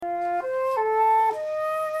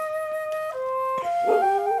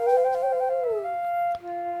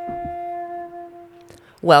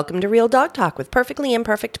Welcome to Real Dog Talk with Perfectly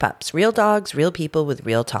Imperfect Pups. Real dogs, real people with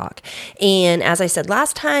real talk. And as I said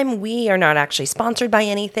last time, we are not actually sponsored by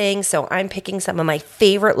anything, so I'm picking some of my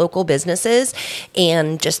favorite local businesses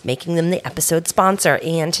and just making them the episode sponsor.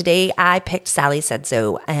 And today I picked Sally Said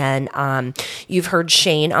So. And you've heard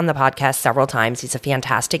Shane on the podcast several times. He's a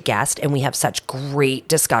fantastic guest, and we have such great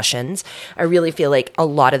discussions. I really feel like a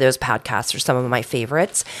lot of those podcasts are some of my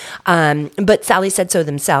favorites. But Sally Said So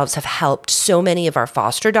themselves have helped so many of our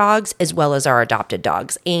foster dogs as well as our adopted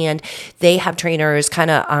dogs. And they have trainers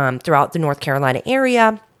kind of throughout the North Carolina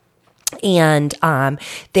area. And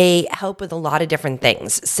they help with a lot of different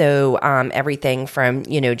things. So everything from,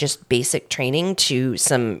 just basic training to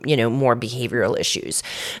some, more behavioral issues.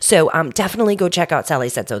 So definitely go check out Sally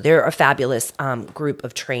Said So. They're a fabulous group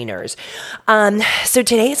of trainers. So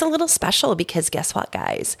today is a little special because guess what,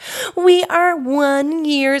 guys? We are 1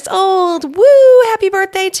 year old. Woo! Happy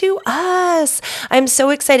birthday to us. I'm so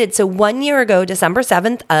excited. So 1 year ago, December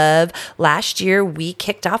 7th of last year, we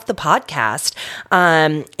kicked off the podcast.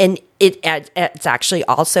 And it's actually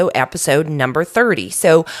also episode number 30.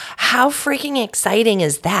 So how freaking exciting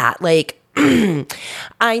is that? Like,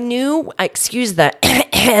 I knew, excuse the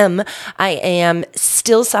I am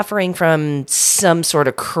still suffering from some sort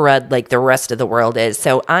of crud like the rest of the world is.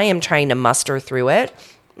 So I am trying to muster through it.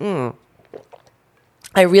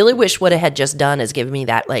 I really wish what it had just done is give me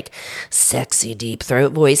that like sexy deep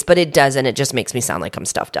throat voice, but it doesn't. It just makes me sound like I'm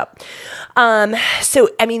stuffed up.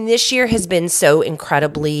 This year has been so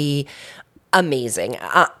incredibly amazing.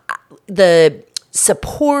 The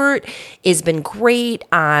support has been great.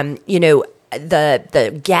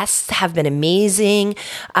 The guests have been amazing.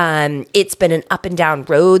 It's been an up and down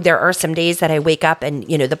road. There are some days that I wake up and,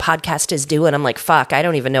 the podcast is due and I'm like, fuck, I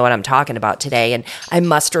don't even know what I'm talking about today. And I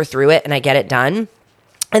muster through it and I get it done.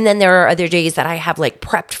 And then there are other days that I have like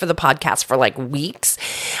prepped for the podcast for like weeks.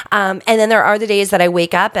 And then there are the days that I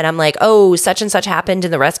wake up and I'm like, oh, such and such happened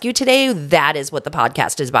in the rescue today. That is what the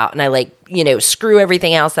podcast is about. And I screw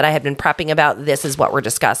everything else that I have been prepping about. This is what we're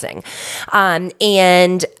discussing. So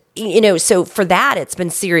for that, it's been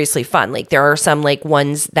seriously fun. Like there are some like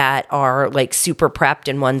ones that are like super prepped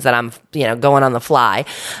and ones that I'm, going on the fly.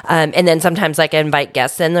 And then sometimes like I invite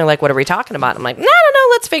guests in, they're like, what are we talking about? I'm like, no,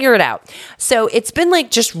 let's figure it out. So it's been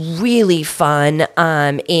like just really fun.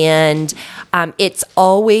 It's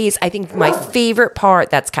always, I think my favorite part,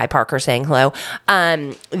 that's Kai Parker saying hello.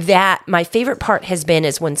 That my favorite part has been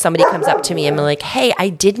is when somebody comes up to me and I'm like, hey, I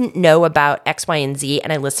didn't know about X, Y, and Z.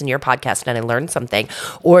 And I listened to your podcast and I learned something,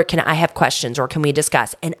 or can I have questions, or can we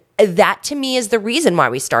discuss? And that to me is the reason why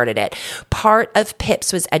we started it. Part of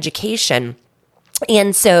PIPS was education.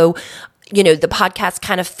 And so, the podcast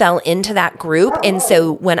kind of fell into that group. And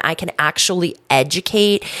so when I can actually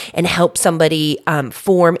educate and help somebody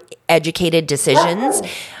form educated decisions,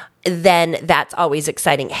 then that's always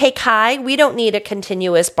exciting. Hey, Kai, we don't need a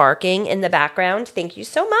continuous barking in the background. Thank you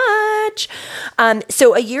so much.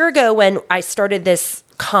 So a year ago when I started this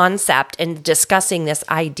concept and discussing this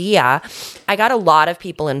idea, I got a lot of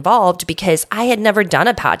people involved because I had never done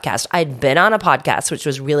a podcast. I'd been on a podcast, which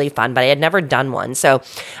was really fun, but I had never done one. So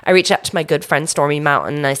I reached out to my good friend Stormy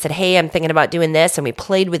Mountain and I said, hey, I'm thinking about doing this. And we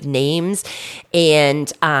played with names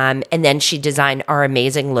and then she designed our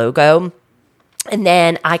amazing logo. And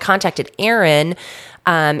then I contacted Erin,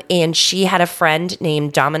 and she had a friend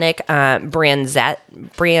named Dominic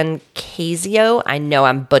Brancasio. I know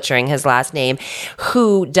I'm butchering his last name,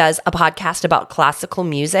 who does a podcast about classical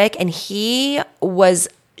music. And he was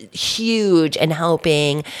huge in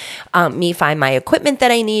helping me find my equipment that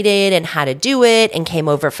I needed and how to do it, and came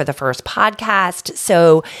over for the first podcast.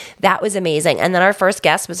 So that was amazing. And then our first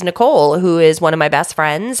guest was Nicole, who is one of my best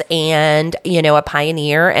friends and, a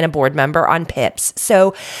pioneer and a board member on PIPS.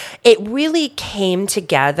 So it really came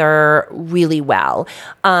together really well.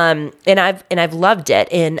 And I've loved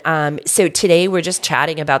it. And so today we're just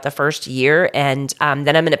chatting about the first year, and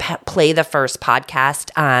then I'm going to play the first podcast.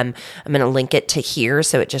 I'm going to link it to here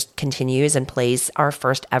so it just continues and plays our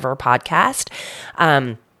first ever podcast.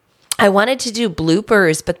 I wanted to do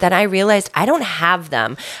bloopers, but then I realized I don't have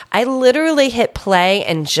them. I literally hit play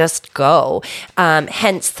and just go.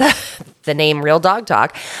 Hence the name Real Dog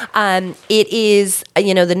Talk. It is,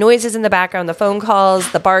 the noises in the background, the phone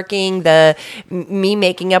calls, the barking, me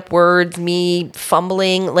making up words, me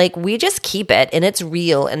fumbling, like we just keep it and it's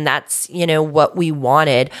real. And that's, what we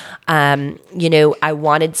wanted. I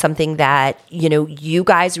wanted something that, you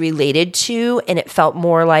guys related to, and it felt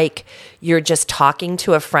more like you're just talking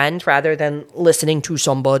to a friend rather than listening to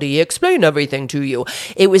somebody explain everything to you.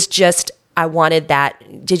 It was just I wanted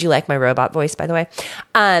that. Did you like my robot voice, by the way?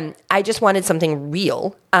 I just wanted something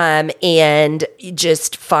real and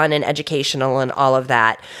just fun and educational and all of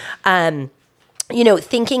that.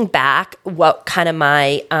 Thinking back, what kind of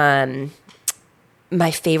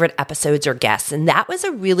my favorite episodes or guests. And that was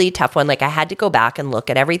a really tough one. Like I had to go back and look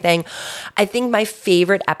at everything. I think my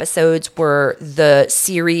favorite episodes were the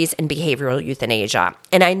series in behavioral euthanasia.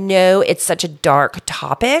 And I know it's such a dark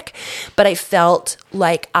topic, but I felt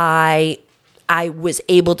like I was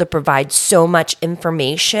able to provide so much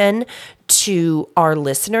information to our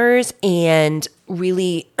listeners and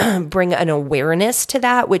really bring an awareness to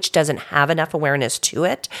that, which doesn't have enough awareness to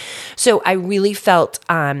it. So I really felt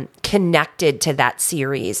connected to that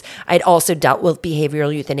series. I'd also dealt with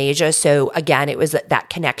behavioral euthanasia. So again, it was that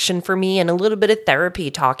connection for me and a little bit of therapy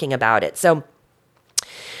talking about it. So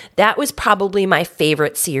that was probably my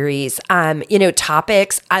favorite series.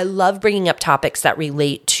 Topics. I love bringing up topics that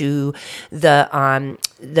relate to the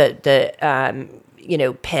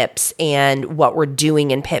PIPs and what we're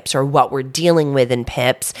doing in PIPs or what we're dealing with in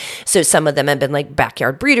PIPs. So some of them have been like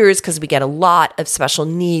backyard breeders because we get a lot of special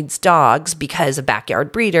needs dogs because of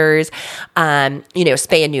backyard breeders.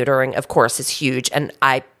 Spay and neutering, of course, is huge. And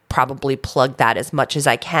I probably plug that as much as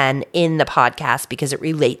I can in the podcast because it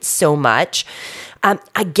relates so much.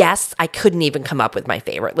 I guess I couldn't even come up with my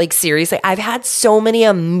favorite. Like seriously, I've had so many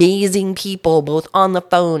amazing people both on the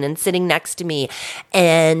phone and sitting next to me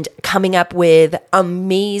and coming up with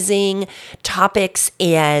amazing topics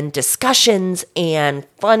and discussions and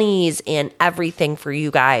funnies and everything for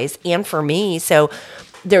you guys and for me. So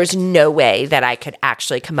there's no way that I could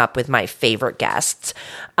actually come up with my favorite guests.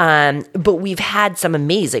 But we've had some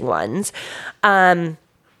amazing ones.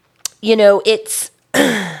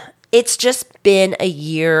 It's just been a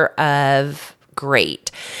year of great.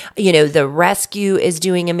 The rescue is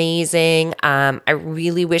doing amazing. I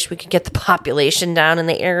really wish we could get the population down in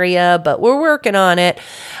the area, but we're working on it.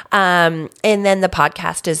 And then the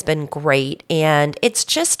podcast has been great, and it's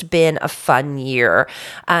just been a fun year.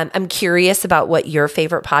 I'm curious about what your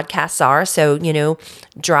favorite podcasts are. So,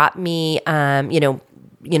 drop me,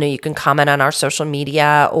 you can comment on our social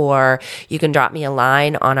media or you can drop me a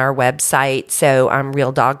line on our website. So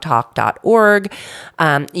realdogtalk.org.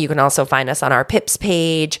 You can also find us on our PIPs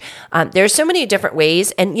page. There's so many different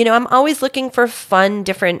ways. And, I'm always looking for fun,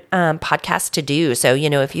 different podcasts to do. So,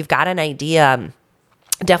 if you've got an idea,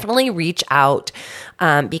 definitely reach out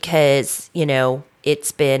because,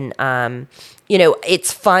 it's been,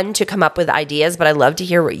 it's fun to come up with ideas, but I love to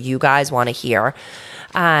hear what you guys want to hear.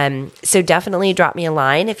 So definitely drop me a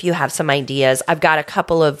line if you have some ideas. I've got a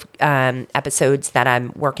couple of episodes that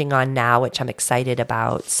I'm working on now, which I'm excited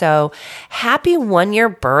about. So happy 1 year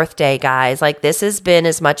birthday, guys. Like this has been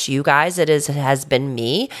as much you guys as it has been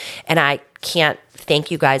me. And I can't thank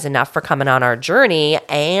you guys enough for coming on our journey.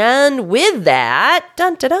 And with that,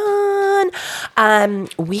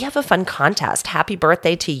 we have a fun contest. Happy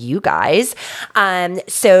birthday to you guys.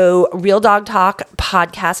 So Real Dog Talk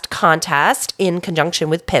podcast contest in conjunction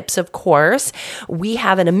with PIPs, of course. We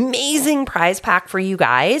have an amazing prize pack for you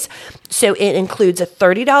guys. So it includes a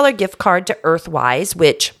 $30 gift card to Earthwise,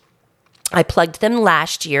 which I plugged them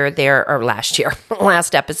last episode.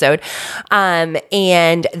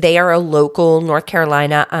 And they are a local North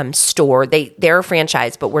Carolina store. They're a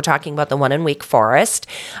franchise, but we're talking about the one in Wake Forest.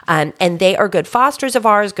 And they are good fosters of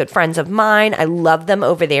ours, good friends of mine. I love them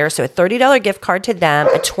over there. So a $30 gift card to them,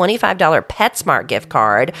 a $25 PetSmart gift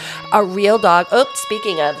card, a Real Dog.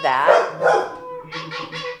 Speaking of that,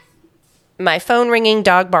 my phone ringing,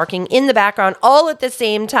 dog barking in the background, all at the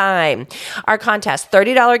same time. Our contest,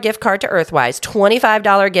 $30 gift card to Earthwise,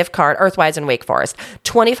 $25 gift card, Earthwise in Wake Forest,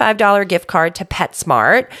 $25 gift card to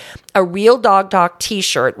PetSmart, a Real Dog Talk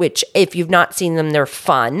t-shirt, which if you've not seen them, they're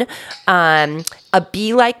fun. A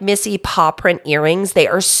Be Like Missy paw print earrings. They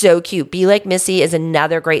are so cute. Be Like Missy is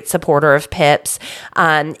another great supporter of PIPs.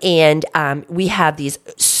 And we have these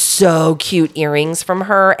so cute earrings from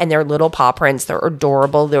her and their little paw prints. They're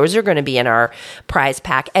adorable. Those are going to be in our prize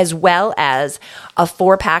pack, as well as a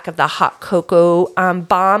 4-pack of the hot cocoa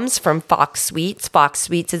bombs from Fox Sweets. Fox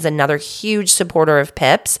Sweets is another huge supporter of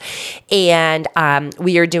PIPs. And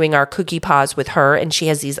we are doing our cookie paws with her, and she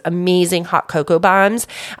has these amazing hot cocoa bombs.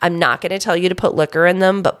 I'm not going to tell you to put liquor in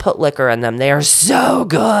them, but put liquor in them. They are so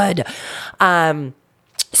good.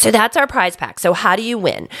 So that's our prize pack. So how do you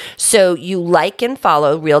win? So you like and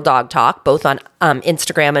follow Real Dog Talk, both on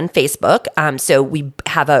Instagram and Facebook. So we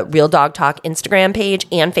have a Real Dog Talk Instagram page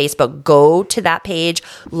and Facebook. Go to that page,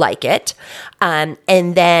 like it. And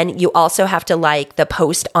then you also have to like the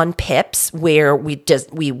post on Pips where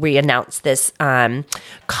we announce this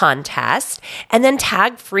contest, and then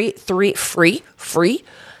tag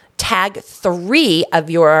tag 3 of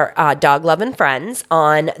your dog loving friends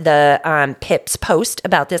on the Pips post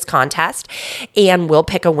about this contest, and we'll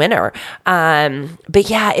pick a winner. But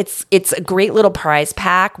yeah, it's a great little prize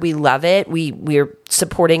pack. We love it. We're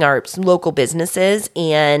supporting our local businesses,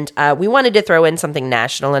 and we wanted to throw in something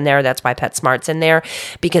national in there. That's why PetSmart's in there,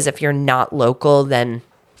 because if you're not local, then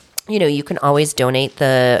you can always donate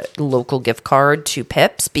the local gift card to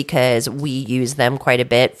Pips, because we use them quite a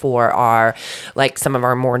bit for some of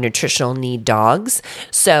our more nutritional need dogs.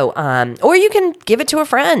 So, or you can give it to a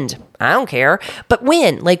friend. I don't care, but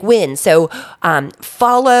win. So,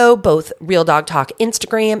 follow both Real Dog Talk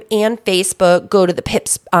Instagram and Facebook. Go to the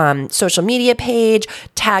Pips social media page,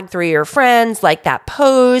 tag 3 of your friends, like that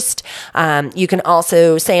post. You can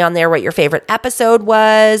also say on there what your favorite episode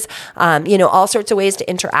was. All sorts of ways to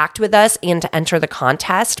interact with us and to enter the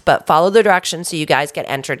contest, but follow the directions so you guys get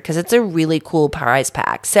entered, because it's a really cool prize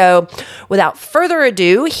pack. So without further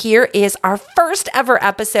ado, here is our first ever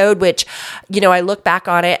episode, which, I look back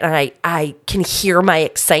on it and I can hear my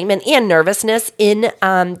excitement and nervousness in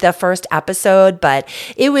the first episode, but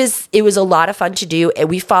it was a lot of fun to do. And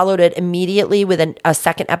we followed it immediately with a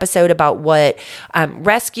second episode about what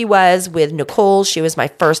rescue was with Nicole. She was my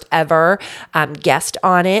first ever guest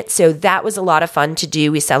on it. So that was a lot of fun to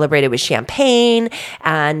do. We celebrated with champagne,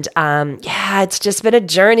 and it's just been a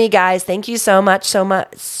journey, guys. Thank you so much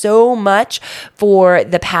for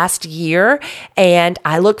the past year, and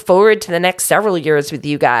I look forward to the next several years with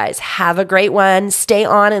you guys. Have a great one. Stay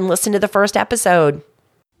on and listen to the first episode.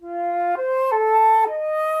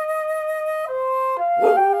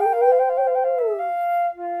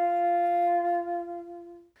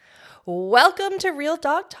 Welcome to Real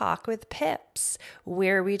Dog Talk with Pips,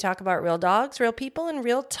 where we talk about real dogs, real people, and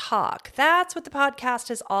real talk. That's what the podcast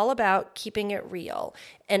is all about, keeping it real.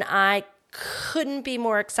 And I couldn't be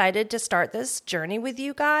more excited to start this journey with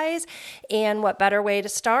you guys. And what better way to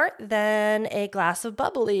start than a glass of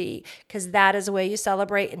bubbly, because that is a way you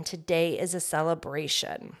celebrate, and today is a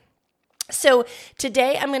celebration. So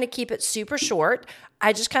today I'm going to keep it super short.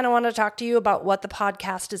 I just kind of want to talk to you about what the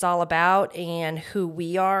podcast is all about and who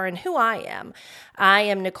we are and who I am. I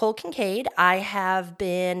am Nicole Kincaid. I have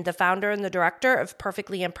been the founder and the director of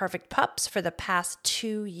Perfectly Imperfect Pups for the past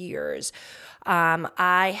 2 years.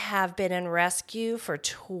 I have been in rescue for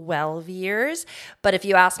 12 years, but if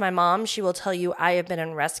you ask my mom, she will tell you I have been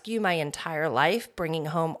in rescue my entire life, bringing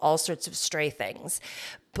home all sorts of stray things.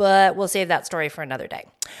 But we'll save that story for another day.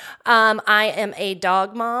 I am a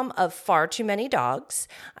dog mom of far too many dogs.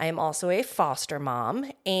 I am also a foster mom,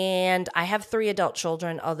 and I have 3 adult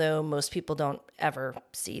children, although most people don't ever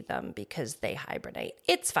see them because they hibernate.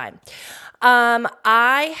 It's fine.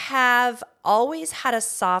 I have always had a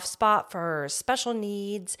soft spot for special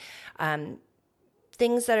needs,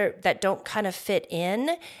 things that don't kind of fit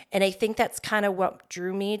in. And I think that's kind of what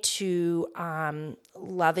drew me to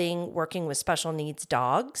loving working with special needs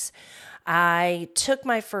dogs. I took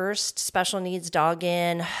my first special needs dog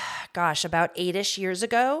in, about 8-ish years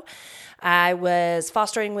ago. I was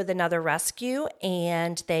fostering with another rescue,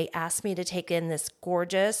 and they asked me to take in this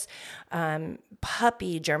gorgeous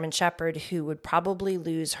puppy German Shepherd who would probably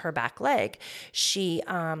lose her back leg. She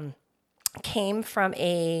came from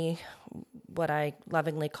what I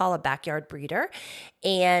lovingly call a backyard breeder,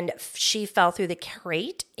 and she fell through the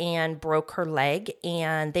crate and broke her leg,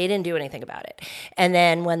 and they didn't do anything about it. And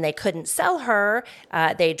then when they couldn't sell her,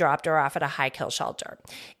 they dropped her off at a high kill shelter.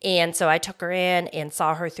 And so I took her in and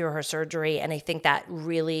saw her through her surgery, and I think that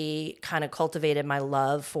really kind of cultivated my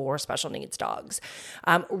love for special needs dogs.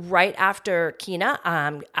 Right after Kina,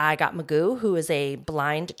 I got Magoo, who is a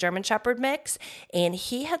blind German Shepherd mix, and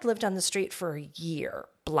he had lived on the street for a year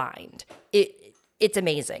blind. It's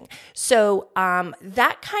amazing. So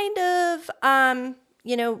that kind of,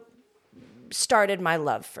 started my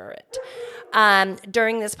love for it.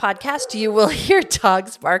 During this podcast, you will hear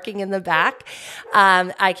dogs barking in the back.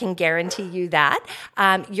 I can guarantee you that.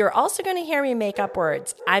 You're also going to hear me make up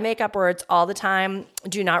words. I make up words all the time.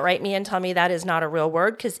 Do not write me and tell me that is not a real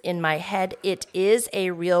word, because in my head, it is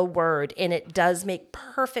a real word, and it does make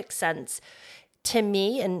perfect sense to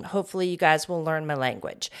me, and hopefully you guys will learn my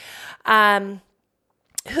language.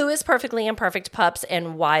 Who is Perfectly Imperfect Pups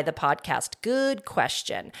and why the podcast? Good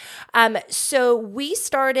question. So we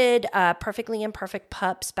started Perfectly Imperfect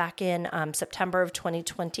Pups back in September of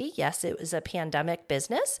 2020. Yes, it was a pandemic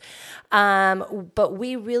business. But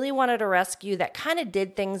we really wanted a rescue that kind of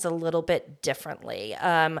did things a little bit differently.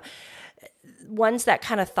 Ones that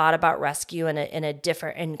kind of thought about rescue in a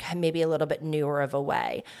different and maybe a little bit newer of a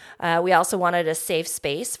way. We also wanted a safe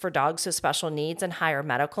space for dogs with special needs and higher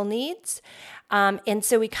medical needs. And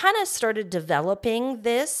so we kind of started developing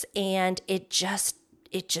this, and it just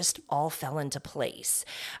all fell into place.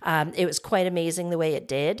 It was quite amazing the way it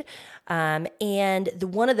did. And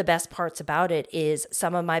one of the best parts about it is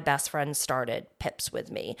some of my best friends started PIPs with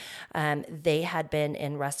me. They had been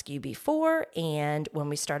in rescue before, and when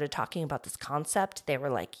we started talking about this concept, they were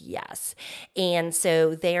like, yes. And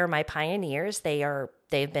so they are my pioneers.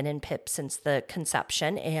 They've been in PIPs since the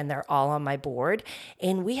conception, and they're all on my board.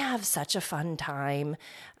 And we have such a fun time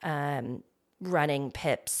running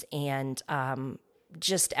PIPs and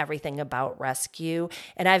just everything about rescue.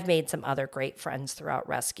 And I've made some other great friends throughout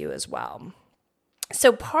rescue as well.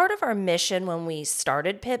 So part of our mission when we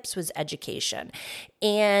started PIPs was education.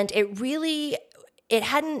 And it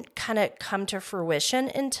hadn't kind of come to fruition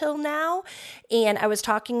until now. And I was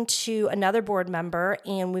talking to another board member,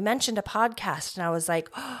 and we mentioned a podcast, and I was like,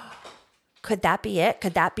 oh, could that be it?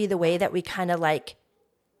 Could that be the way that we kind of like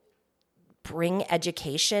bring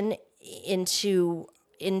education into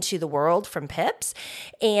the world from PIPs?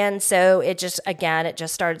 And so it just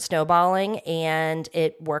started snowballing, and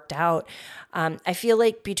it worked out. I feel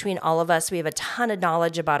like between all of us, we have a ton of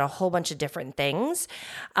knowledge about a whole bunch of different things.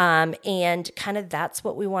 And kind of that's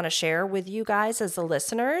what we want to share with you guys as the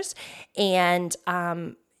listeners. And,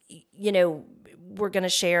 we're going to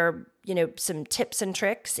share, some tips and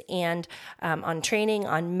tricks and on training,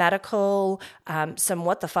 on medical, some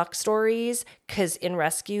what the fuck stories, because in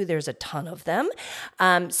rescue, there's a ton of them,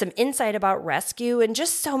 some insight about rescue, and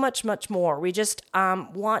just so much, much more. We just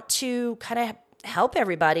want to kind of help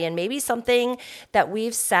everybody, and maybe something that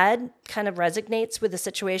we've said kind of resonates with the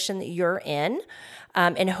situation that you're in.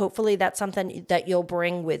 And hopefully that's something that you'll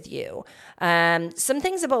bring with you. Some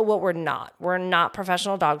things about what we're not. We're not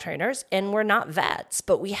professional dog trainers, and we're not vets,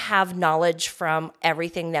 but we have knowledge from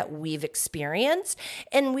everything that we've experienced.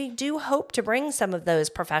 And we do hope to bring some of those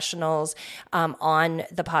professionals on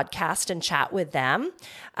the podcast and chat with them.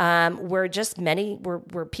 We're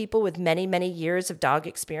people with many, many years of dog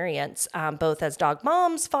experience, both as dog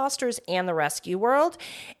moms, fosters, and the rescue world.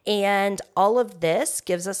 And all of this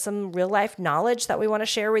gives us some real life knowledge that we want to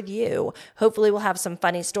share with you. Hopefully we'll have some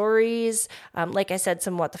funny stories. Like I said,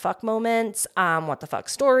 some what the fuck moments, what the fuck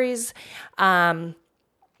stories.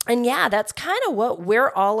 And yeah, that's kind of what we're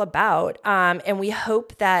all about. And we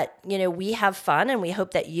hope that, we have fun, and we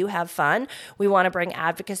hope that you have fun. We want to bring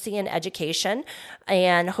advocacy and education,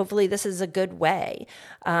 and hopefully this is a good way.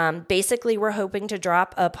 Basically, we're hoping to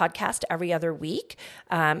drop a podcast every other week.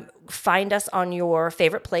 Find us on your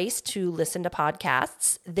favorite place to listen to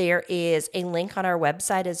podcasts. There is a link on our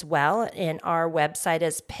website as well. And our website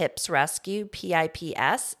is Pips Rescue,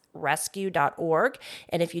 PIPS, rescue.org.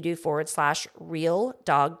 And if you do /Real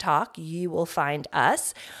Dog Talk, you will find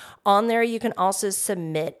us. On there, you can also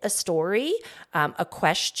submit a story, a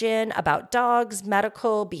question about dogs,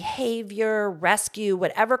 medical, behavior, rescue,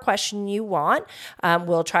 whatever question you want.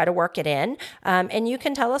 We'll try to work it in. And you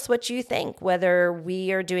can tell us what you think, whether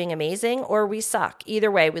we are doing amazing or we suck.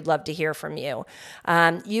 Either way, we'd love to hear from you.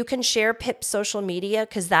 You can share PIP's social media,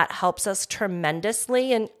 because that helps us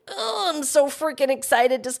tremendously. And I'm so freaking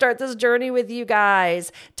excited to start this journey with you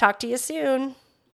guys. Talk to you soon.